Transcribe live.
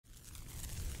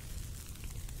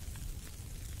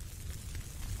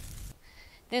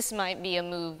This might be a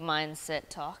move mindset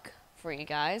talk for you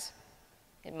guys.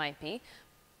 It might be.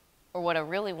 Or what I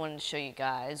really wanted to show you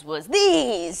guys was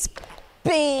these.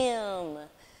 Bam!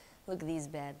 Look at these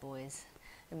bad boys.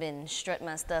 I've been strutting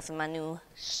my stuff in my new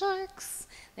Sharks.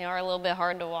 They are a little bit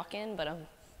hard to walk in, but I'm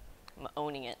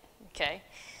owning it, okay?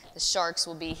 The Sharks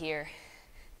will be here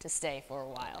to stay for a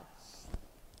while.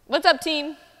 What's up,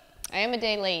 team? I am a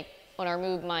day late on our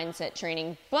move mindset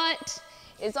training, but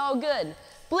it's all good.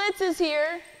 Blitz is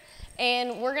here,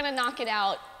 and we're gonna knock it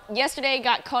out. Yesterday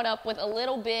got caught up with a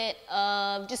little bit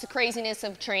of just the craziness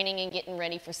of training and getting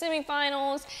ready for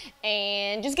semifinals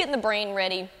and just getting the brain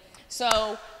ready.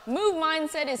 So move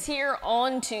mindset is here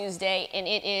on Tuesday, and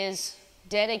it is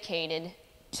dedicated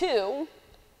to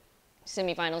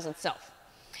semifinals itself.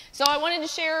 So I wanted to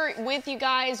share with you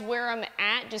guys where I'm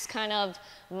at, just kind of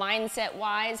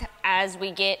mindset-wise, as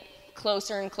we get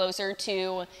closer and closer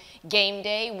to game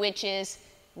day, which is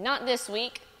not this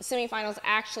week. The semifinals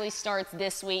actually starts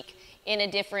this week in a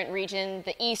different region.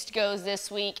 The East goes this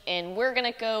week, and we're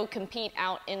gonna go compete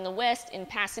out in the West in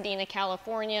Pasadena,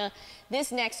 California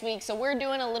this next week. So we're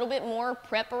doing a little bit more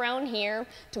prep around here.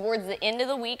 Towards the end of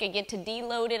the week, I get to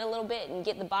deload it a little bit and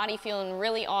get the body feeling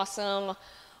really awesome,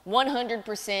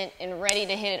 100% and ready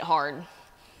to hit it hard.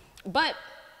 But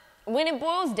when it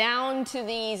boils down to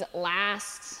these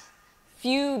last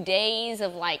few days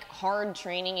of like hard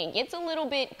training, it gets a little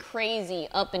bit crazy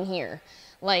up in here,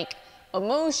 like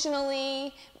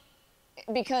emotionally,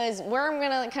 because where I'm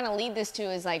gonna kind of lead this to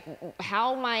is like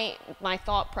how my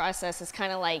thought process has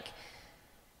kind of like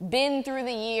been through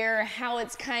the year, how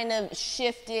it's kind of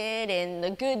shifted, and the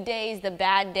good days, the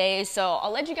bad days. So I'll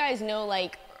let you guys know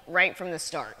like right from the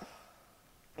start.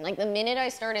 Like the minute I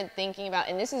started thinking about,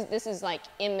 and this is like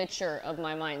immature of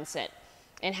my mindset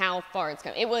and how far it's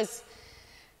come. It was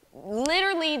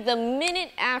literally the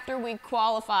minute after we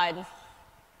qualified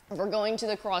for going to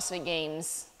the CrossFit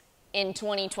Games in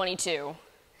 2022.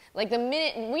 Like the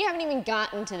minute, we haven't even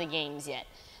gotten to the games yet.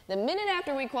 The minute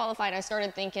after we qualified, I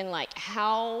started thinking like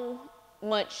how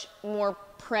much more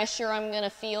pressure I'm gonna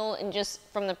feel, and just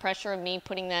from the pressure of me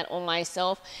putting that on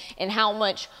myself, and how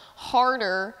much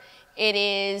harder it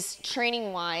is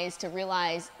training wise to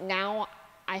realize now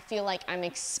I feel like I'm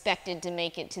expected to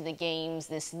make it to the games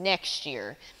this next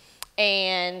year.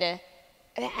 And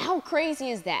how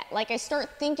crazy is that? Like I start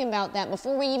thinking about that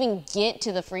before we even get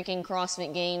to the freaking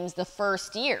CrossFit Games the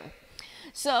first year.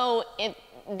 So if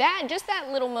that, just that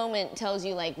little moment tells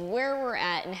you like where we're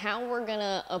at and how we're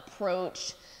gonna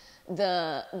approach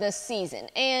the season,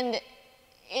 and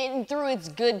through its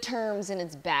good terms and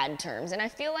its bad terms. And I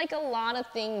feel like a lot of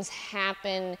things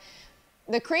happen.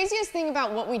 The craziest thing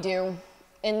about what we do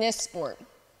in this sport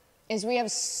is we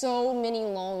have so many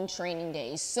long training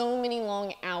days, so many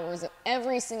long hours of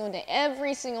every single day.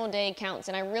 Every single day counts,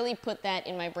 and I really put that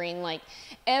in my brain. Like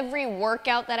every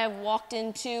workout that I've walked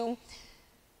into,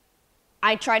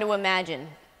 I try to imagine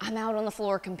I'm out on the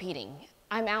floor competing.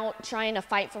 I'm out trying to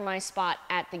fight for my spot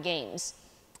at the games.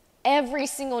 Every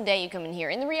single day you come in here.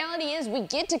 And the reality is we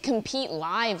get to compete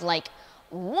live like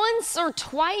once or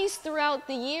twice throughout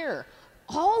the year.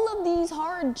 All of these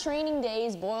hard training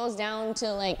days boils down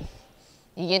to like,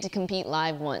 you get to compete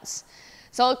live once.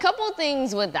 So a couple of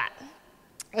things with that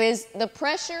is the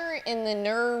pressure and the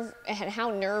nerve, and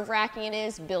how nerve-wracking it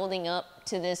is building up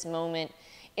to this moment.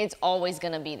 It's always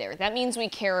gonna be there. That means we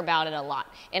care about it a lot.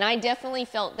 And I definitely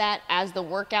felt that as the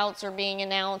workouts are being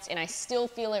announced, and I still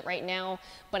feel it right now,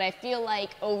 but I feel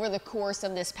like over the course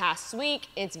of this past week,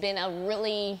 it's been a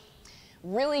really,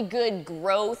 really good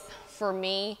growth for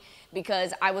me,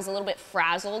 because I was a little bit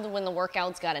frazzled when the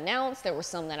workouts got announced. There were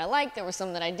some that I liked, there were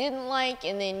some that I didn't like,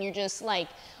 and then you're just like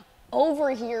over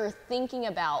here thinking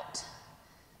about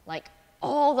like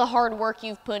all the hard work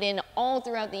you've put in all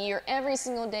throughout the year. Every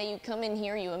single day you come in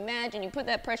here, you imagine, you put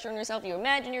that pressure on yourself, you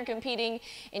imagine you're competing,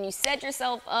 and you set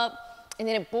yourself up, and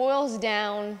then it boils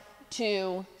down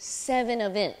to 7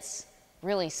 events,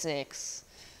 really 6,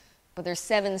 but there's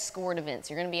 7 scored events.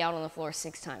 You're gonna be out on the floor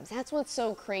 6 times. That's what's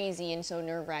so crazy and so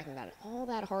nerve-wracking about it. All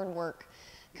that hard work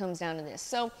comes down to this.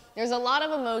 So there's a lot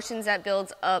of emotions that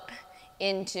builds up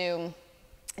into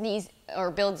these,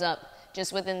 or builds up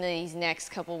just within these next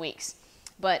couple weeks.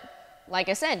 But like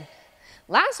I said,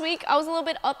 last week I was a little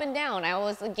bit up and down. I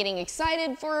was getting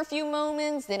excited for a few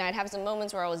moments, then I'd have some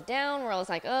moments where I was down, where I was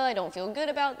like, oh, I don't feel good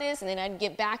about this, and then I'd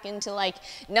get back into like,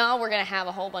 no, we're gonna have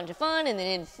a whole bunch of fun, and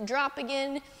then it'd drop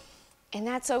again, and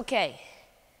that's okay.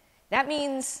 That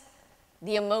means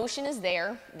the emotion is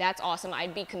there. That's awesome.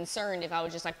 I'd be concerned if I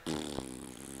was just like,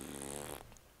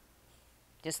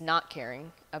 just not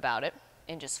caring about it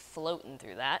and just floating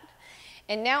through that.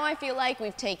 And now I feel like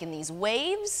we've taken these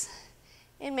waves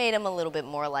and made them a little bit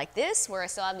more like this, where I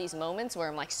still have these moments where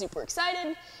I'm like super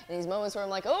excited, and these moments where I'm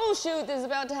like, oh shoot, this is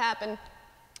about to happen.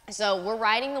 So we're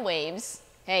riding the waves.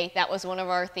 Hey, that was one of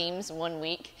our themes one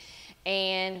week.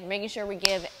 And making sure we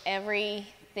give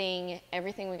everything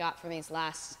we got for these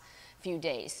last few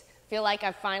days. Feel like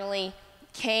I finally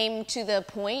came to the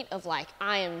point of like,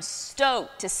 I am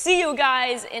stoked to see you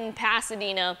guys in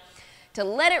Pasadena, to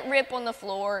let it rip on the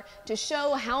floor, to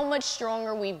show how much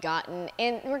stronger we've gotten,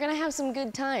 and we're gonna have some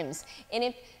good times.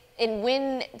 And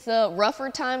when the rougher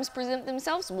times present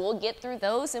themselves, we'll get through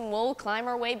those and we'll climb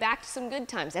our way back to some good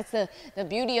times. That's the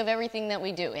beauty of everything that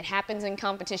we do. It happens in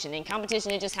competition. In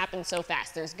competition, it just happens so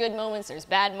fast. There's good moments, there's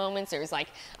bad moments, there's like,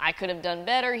 I could have done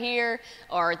better here,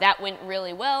 or that went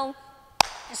really well.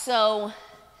 So,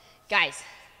 guys,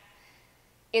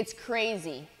 it's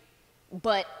crazy,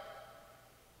 but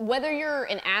whether you're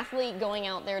an athlete going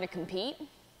out there to compete,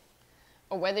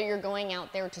 or whether you're going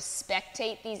out there to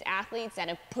spectate these athletes that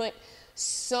have put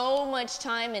so much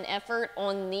time and effort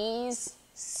on these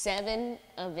 7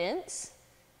 events,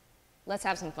 let's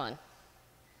have some fun.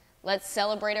 Let's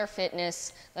celebrate our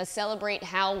fitness. Let's celebrate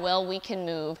how well we can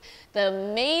move. The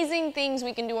amazing things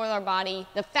we can do with our body,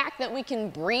 the fact that we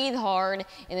can breathe hard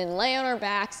and then lay on our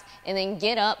backs and then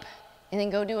get up and then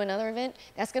go do another event,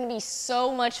 that's gonna be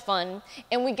so much fun,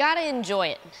 and we gotta enjoy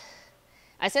it.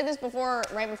 I said this before,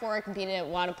 right before I competed at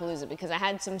Wadapalooza, because I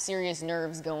had some serious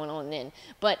nerves going on then,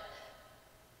 but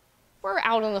we're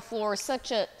out on the floor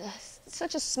such a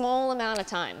small amount of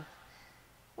time.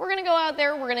 We're gonna go out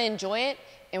there, we're gonna enjoy it,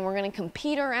 and we're gonna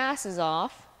compete our asses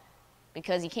off,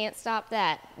 because you can't stop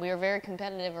that. We are very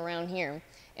competitive around here,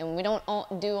 and we don't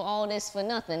do all this for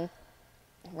nothing.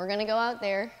 We're gonna go out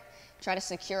there, try to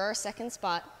secure our 2nd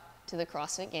spot to the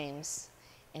CrossFit Games,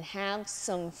 and have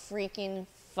some freaking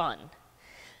fun.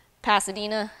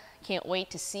 Pasadena, can't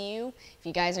wait to see you. If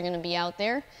you guys are gonna be out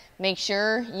there, make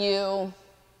sure you,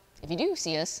 if you do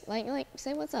see us, like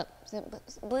say what's up.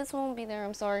 Blitz won't be there,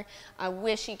 I'm sorry. I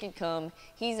wish he could come.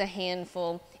 He's a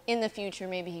handful. In the future,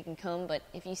 maybe he can come, but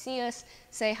if you see us,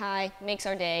 say hi, makes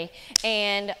our day.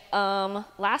 And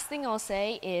last thing I'll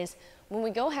say is, when we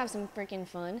go have some freaking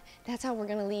fun, that's how we're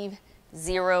gonna leave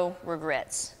 0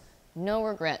 regrets. No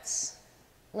regrets.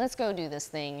 Let's go do this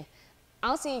thing.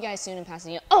 I'll see you guys soon in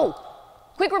Pasadena. Oh,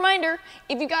 quick reminder,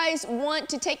 if you guys want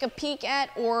to take a peek at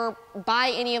or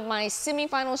buy any of my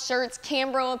semifinal shirts,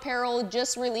 Cambro Apparel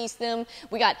just released them.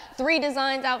 We got 3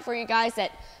 designs out for you guys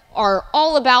that are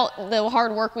all about the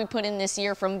hard work we put in this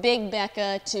year, from Big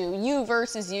Becca to You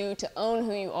Versus You to Own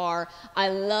Who You Are. I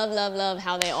love, love, love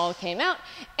how they all came out.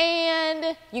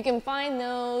 And you can find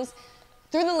those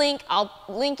through the link. I'll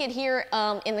link it here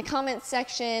in the comments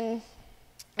section,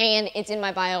 and it's in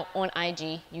my bio on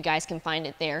IG. You guys can find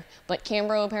it there. But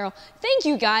Cambro Apparel, thank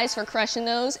you guys for crushing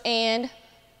those, and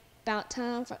about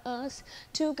time for us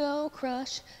to go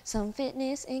crush some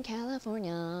fitness in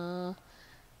California.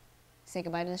 Say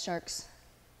goodbye to the sharks.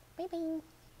 Bye-bye.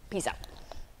 Peace out.